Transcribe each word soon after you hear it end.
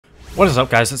What is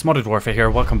up guys, it's Modded Warfare here,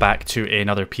 welcome back to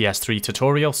another PS3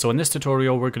 tutorial. So in this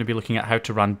tutorial we're going to be looking at how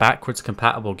to run backwards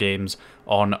compatible games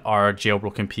on our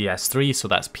jailbroken PS3. So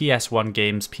that's PS1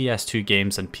 games, PS2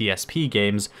 games and PSP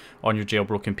games on your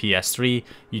jailbroken PS3.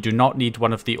 You do not need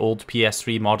one of the old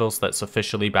PS3 models that's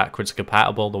officially backwards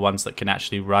compatible, the ones that can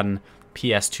actually run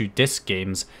PS2 disc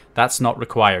games. That's not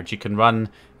required. You can run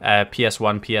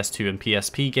PS1, PS2 and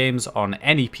PSP games on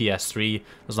any PS3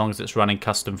 as long as it's running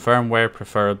custom firmware,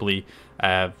 preferably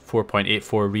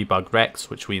 4.84 Rebug Rex,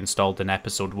 which we installed in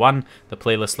episode 1. The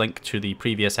playlist link to the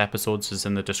previous episodes is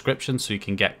in the description so you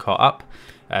can get caught up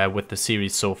with the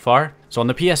series so far. So on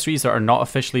the PS3s that are not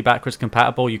officially backwards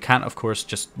compatible, you can't of course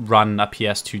just run a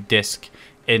PS2 disc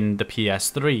in the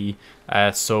PS3.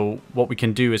 So what we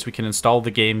can do is we can install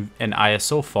the game in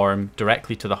ISO form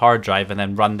directly to the hard drive and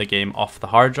then run the game off the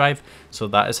hard drive. So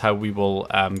that is how we will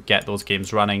get those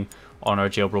games running on our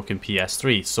jailbroken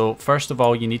PS3. So first of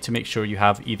all, you need to make sure you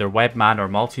have either Webman or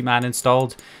Multiman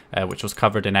installed, which was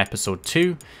covered in episode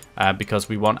 2, because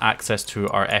we want access to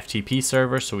our FTP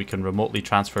server so we can remotely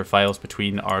transfer files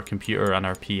between our computer and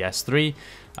our PS3.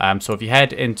 So if you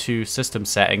head into system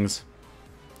settings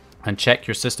and check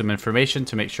your system information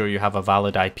to make sure you have a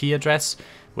valid IP address,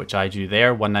 which I do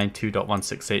there,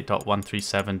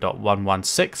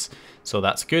 192.168.137.116. So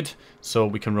that's good. So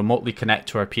we can remotely connect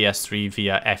to our PS3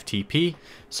 via FTP.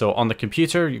 So on the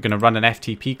computer, you're going to run an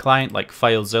FTP client like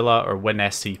FileZilla or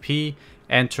WinSCP.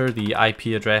 Enter the IP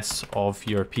address of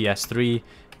your PS3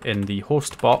 in the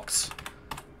host box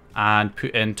and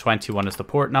put in 21 as the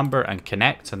port number and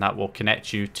connect, and that will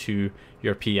connect you to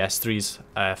your PS3's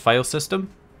file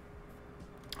system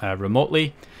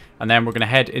remotely. And then we're going to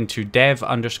head into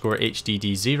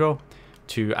dev_hdd0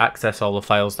 to access all the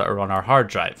files that are on our hard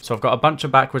drive. So I've got a bunch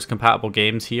of backwards compatible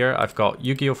games here. I've got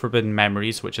Yu-Gi-Oh! Forbidden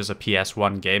Memories, which is a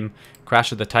PS1 game,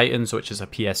 Crash of the Titans, which is a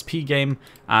PSP game,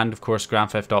 and of course Grand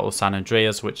Theft Auto San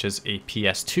Andreas, which is a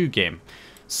PS2 game.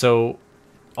 So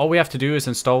all we have to do is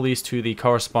install these to the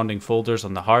corresponding folders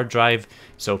on the hard drive.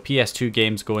 So PS2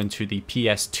 games go into the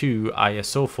PS2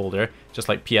 ISO folder, just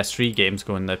like PS3 games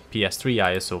go in the PS3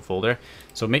 ISO folder.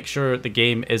 So make sure the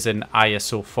game is in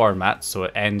ISO format, so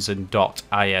it ends in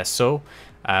 .iso.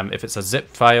 If it's a zip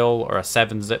file or a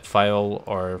 7-zip file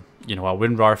or a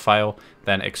WinRAR file,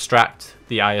 then extract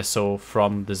the ISO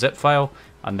from the zip file,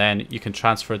 and then you can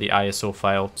transfer the ISO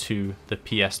file to the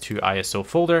PS2 ISO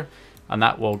folder. And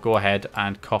that will go ahead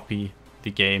and copy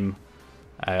the game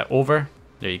over.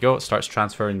 There you go, it starts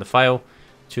transferring the file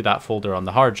to that folder on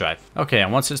the hard drive. Okay,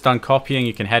 and once it's done copying,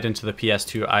 you can head into the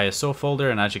PS2 ISO folder,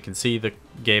 and as you can see, the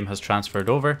game has transferred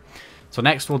over. So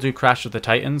next we'll do Crash of the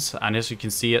Titans, and as you can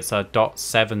see, it's a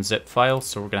 .7-zip file,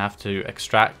 so we're going to have to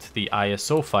extract the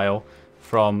ISO file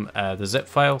from the zip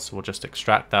file, so we'll just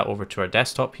extract that over to our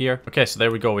desktop here. Okay, so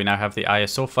there we go, we now have the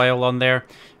ISO file on there,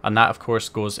 and that of course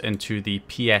goes into the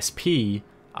PSP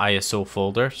ISO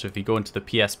folder. So if you go into the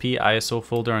PSP ISO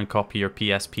folder and copy your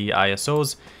PSP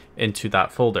ISOs into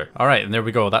that folder. Alright, and there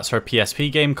we go, that's our PSP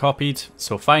game copied.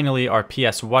 So finally our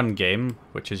PS1 game,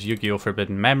 which is Yu-Gi-Oh!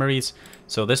 Forbidden Memories.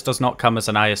 So this does not come as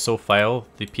an ISO file.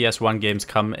 The PS1 games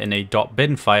come in a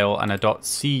 .bin file and a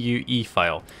 .cue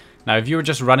file. Now, if you were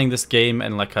just running this game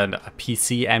in like a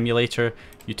PC emulator,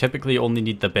 you typically only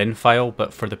need the bin file,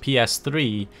 but for the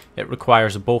PS3, it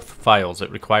requires both files. It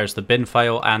requires the bin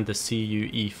file and the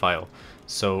cue file.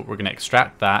 So we're going to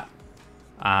extract that,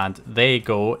 and they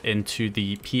go into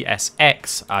the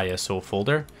PSX ISO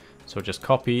folder. So just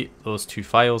copy those two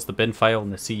files, the bin file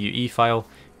and the cue file,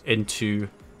 into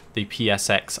the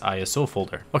PSX ISO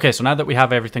folder. Okay, so now that we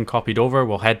have everything copied over,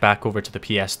 we'll head back over to the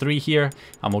PS3 here,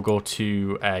 and we'll go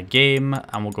to game,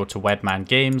 and we'll go to Webman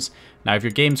Games. Now, if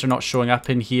your games are not showing up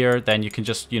in here, then you can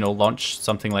just, launch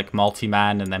something like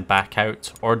Multiman and then back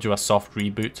out, or do a soft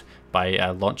reboot by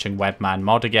launching Webman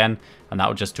mod again, and that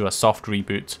will just do a soft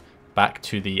reboot back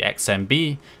to the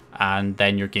XMB, and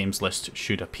then your games list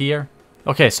should appear.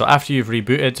 Okay, so after you've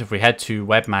rebooted, if we head to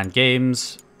Webman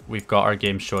Games, we've got our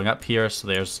games showing up here. So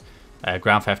there's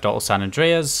Grand Theft Auto San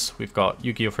Andreas, we've got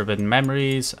Yu-Gi-Oh! Forbidden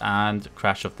Memories, and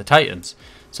Crash of the Titans.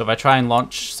 So if I try and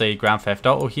launch, say, Grand Theft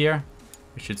Auto here,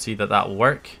 we should see that that will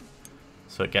work.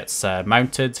 So it gets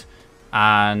mounted,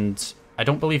 and I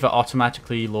don't believe it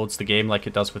automatically loads the game like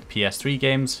it does with PS3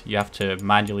 games. You have to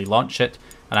manually launch it,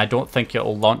 and I don't think it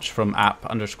will launch from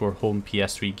app_home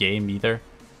PS3 game either.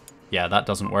 Yeah, that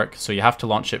doesn't work. So you have to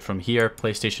launch it from here,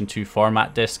 PlayStation 2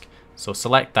 format disk. So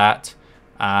select that,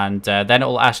 and then it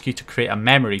will ask you to create a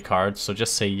memory card. So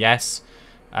just say yes,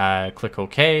 click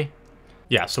OK.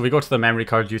 Yeah, so we go to the memory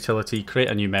card utility, create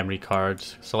a new memory card,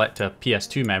 select a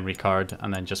PS2 memory card,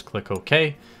 and then just click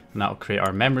OK. And that will create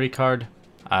our memory card.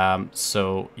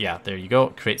 So yeah, there you go.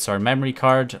 It creates our memory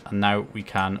card, and now we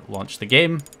can launch the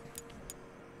game.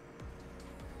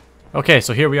 Okay,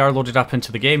 so here we are loaded up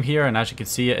into the game here, and as you can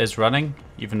see it is running,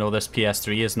 even though this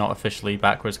PS3 is not officially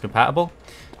backwards compatible,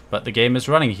 but the game is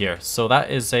running here. So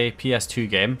that is a PS2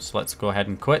 game, so let's go ahead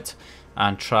and quit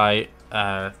and try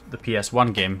the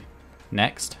PS1 game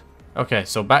next. Okay,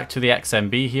 so back to the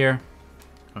XMB here.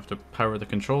 I have to power the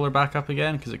controller back up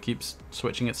again because it keeps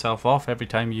switching itself off every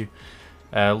time you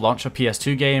launch a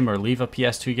PS2 game or leave a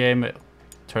PS2 game. It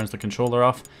turns the controller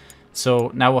off.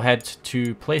 So now we'll head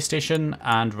to PlayStation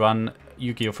and run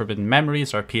Yu-Gi-Oh! Forbidden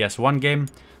Memories, our PS1 game.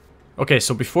 Okay,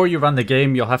 so before you run the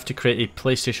game, you'll have to create a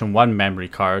PlayStation 1 memory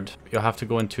card. You'll have to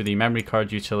go into the memory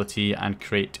card utility and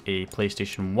create a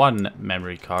PlayStation 1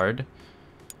 memory card.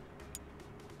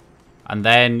 And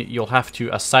then you'll have to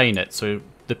assign it. So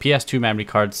the PS2 memory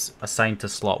card's assigned to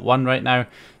slot 1 right now.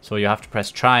 So you have to press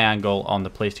triangle on the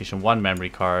PlayStation 1 memory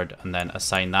card and then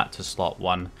assign that to slot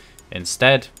 1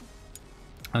 instead.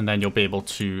 And then you'll be able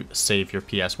to save your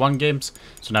PS1 games.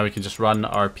 So now we can just run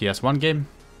our PS1 game.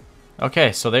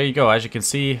 Okay, so there you go. As you can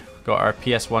see, we've got our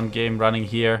PS1 game running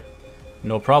here.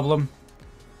 No problem.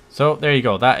 So there you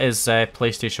go. That is a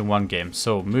PlayStation 1 game.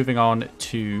 So moving on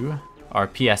to our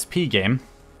PSP game.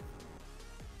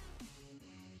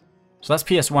 So that's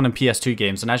PS1 and PS2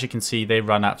 games, and as you can see, they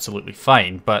run absolutely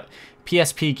fine. But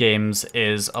PSP games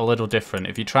is a little different.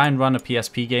 If you try and run a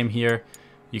PSP game here,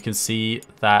 you can see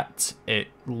that it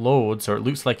loads, or it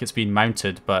looks like it's been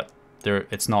mounted, but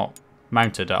it's not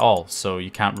mounted at all, so you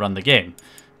can't run the game.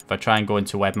 If I try and go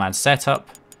into Webman Setup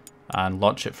and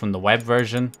launch it from the web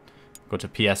version, go to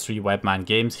PS3 Webman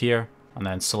Games here, and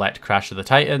then select Crash of the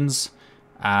Titans,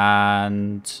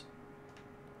 and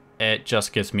it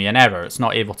just gives me an error. It's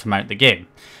not able to mount the game.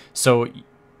 So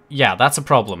yeah, that's a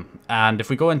problem. And if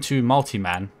we go into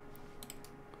Multiman,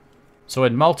 so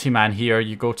in Multiman here,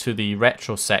 you go to the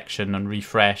retro section and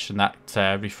refresh, and that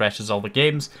refreshes all the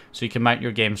games. So you can mount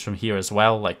your games from here as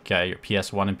well, like your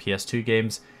PS1 and PS2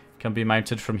 games can be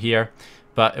mounted from here.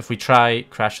 But if we try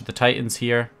Crash of the Titans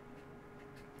here,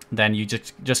 then you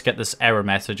just get this error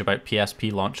message about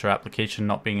PSP Launcher application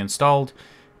not being installed.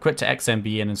 Quit to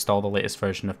XMB and install the latest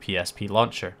version of PSP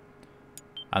Launcher.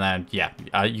 And then, yeah,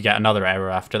 you get another error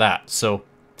after that. So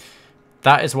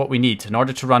that is what we need. In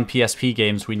order to run PSP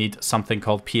games, we need something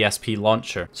called PSP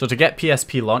Launcher. So to get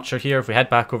PSP Launcher here, if we head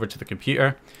back over to the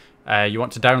computer, you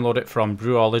want to download it from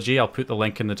Brewology. I'll put the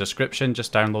link in the description.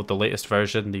 Just download the latest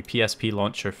version, the PSP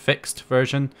Launcher fixed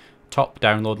version. Top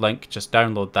download link, just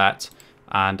download that.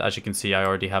 And as you can see, I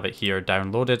already have it here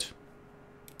downloaded.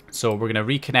 So we're going to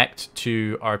reconnect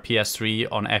to our PS3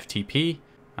 on FTP.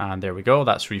 And there we go,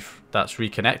 that's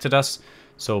reconnected us.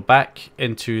 So back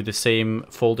into the same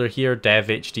folder here, dev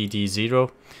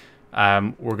HDD0.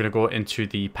 We're going to go into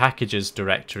the packages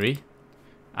directory,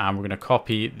 and we're going to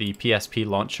copy the PSP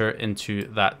launcher into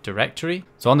that directory.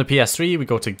 So on the PS3, we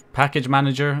go to Package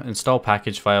Manager, Install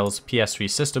Package Files, PS3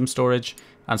 System Storage,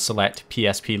 and select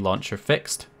PSP Launcher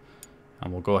Fixed.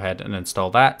 And we'll go ahead and install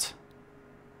that.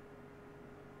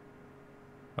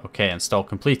 Okay, install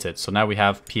completed. So now we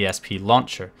have PSP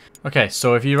Launcher. Okay,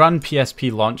 so if you run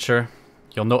PSP Launcher,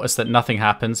 you'll notice that nothing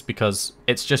happens because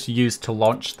it's just used to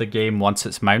launch the game once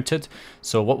it's mounted.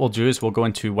 So what we'll do is we'll go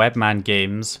into Webman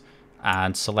Games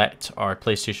and select our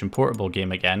PlayStation Portable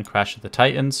game again, Crash of the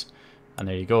Titans. And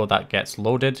there you go, that gets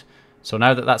loaded. So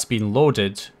now that that's been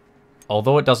loaded,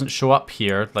 although it doesn't show up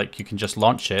here, like you can just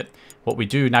launch it, what we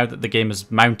do now that the game is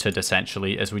mounted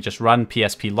essentially is we just run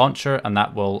PSP Launcher and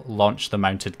that will launch the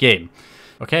mounted game.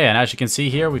 Okay, and as you can see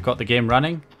here, we've got the game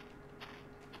running.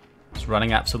 It's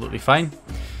running absolutely fine.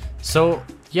 So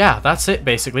yeah, that's it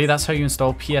basically. That's how you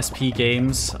install PSP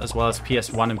games as well as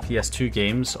PS1 and PS2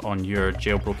 games on your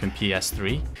jailbroken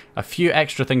PS3. A few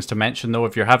extra things to mention though,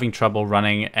 if you're having trouble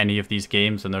running any of these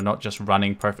games and they're not just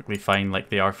running perfectly fine like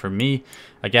they are for me,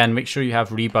 again, make sure you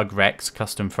have Rebug Rex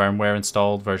custom firmware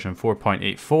installed, version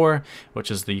 4.84,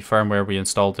 which is the firmware we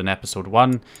installed in episode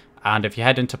 1. And if you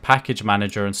head into Package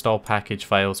Manager, Install Package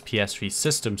Files, PS3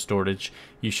 System Storage,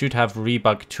 you should have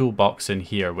Rebug Toolbox in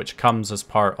here, which comes as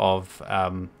part of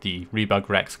the Rebug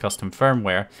Rex custom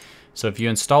firmware. So if you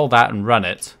install that and run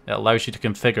it, it allows you to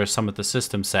configure some of the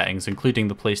system settings, including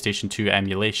the PlayStation 2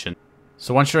 emulation.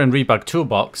 So once you're in Rebug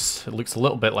Toolbox, it looks a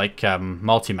little bit like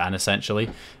Multiman essentially,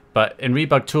 but in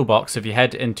Rebug Toolbox, if you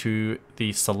head into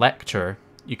the selector,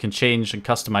 you can change and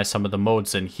customize some of the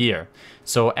modes in here.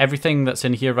 So everything that's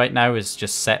in here right now is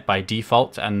just set by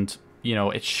default, and you know,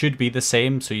 it should be the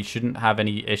same, so you shouldn't have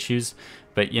any issues,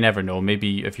 but you never know.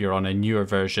 Maybe if you're on a newer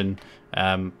version,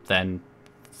 then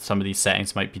some of these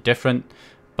settings might be different.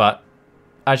 But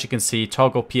as you can see,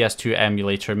 toggle PS2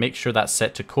 emulator, make sure that's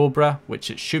set to Cobra, which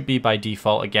it should be by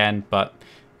default again, but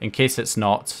in case it's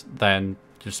not, then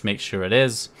just make sure it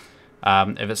is.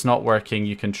 If it's not working,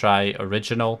 you can try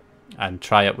original and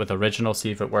try it with original,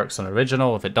 see if it works on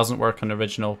original. If it doesn't work on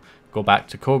original, go back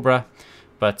to Cobra.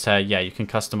 But yeah, you can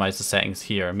customize the settings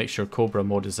here. Make sure Cobra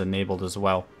mode is enabled as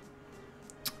well.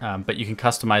 But you can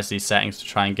customize these settings to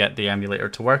try and get the emulator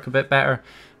to work a bit better.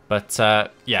 But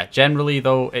yeah, generally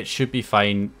though, it should be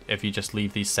fine if you just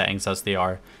leave these settings as they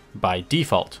are by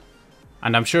default.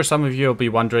 And I'm sure some of you will be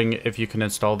wondering if you can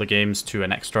install the games to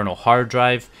an external hard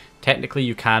drive. Technically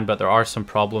you can, but there are some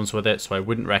problems with it, so I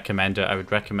wouldn't recommend it. I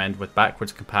would recommend with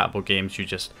backwards compatible games you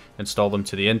just install them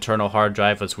to the internal hard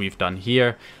drive as we've done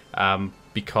here.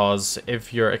 Because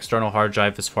if your external hard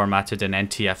drive is formatted in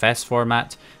NTFS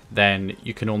format, then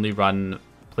you can only run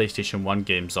PlayStation 1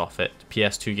 games off it.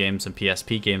 PS2 games and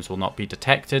PSP games will not be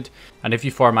detected. And if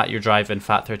you format your drive in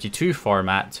FAT32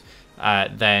 format,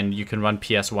 then you can run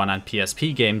PS1 and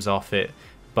PSP games off it,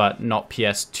 but not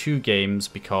PS2 games,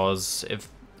 because if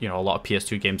you know, a lot of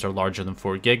PS2 games are larger than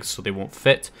 4 gigs, so they won't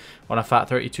fit on a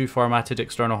FAT32 formatted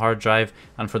external hard drive.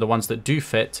 And for the ones that do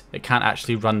fit, it can't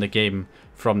actually run the game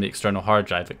from the external hard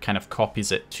drive. It kind of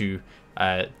copies it to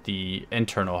the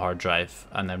internal hard drive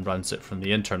and then runs it from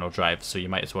the internal drive, so you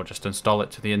might as well just install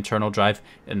it to the internal drive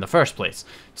in the first place.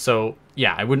 So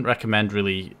yeah, I wouldn't recommend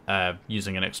really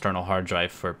using an external hard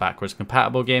drive for backwards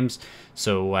compatible games.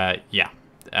 So yeah,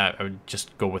 I would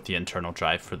just go with the internal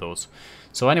drive for those.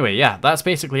 So anyway, yeah, that's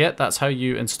basically it. That's how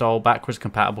you install backwards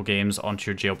compatible games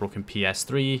onto your jailbroken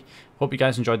PS3. Hope you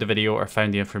guys enjoyed the video or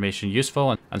found the information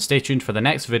useful, and stay tuned for the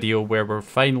next video where we're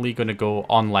finally going to go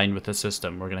online with the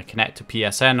system. We're going to connect to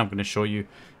PSN. I'm going to show you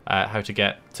how to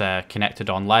get connected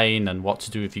online and what to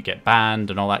do if you get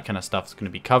banned and all that kind of stuff is going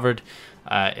to be covered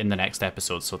in the next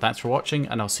episode. So thanks for watching,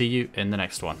 and I'll see you in the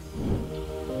next one.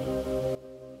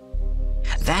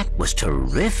 That was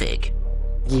terrific.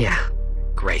 Yeah,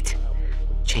 great.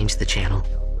 Change the channel.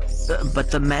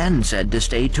 But the man said to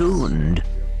stay tuned.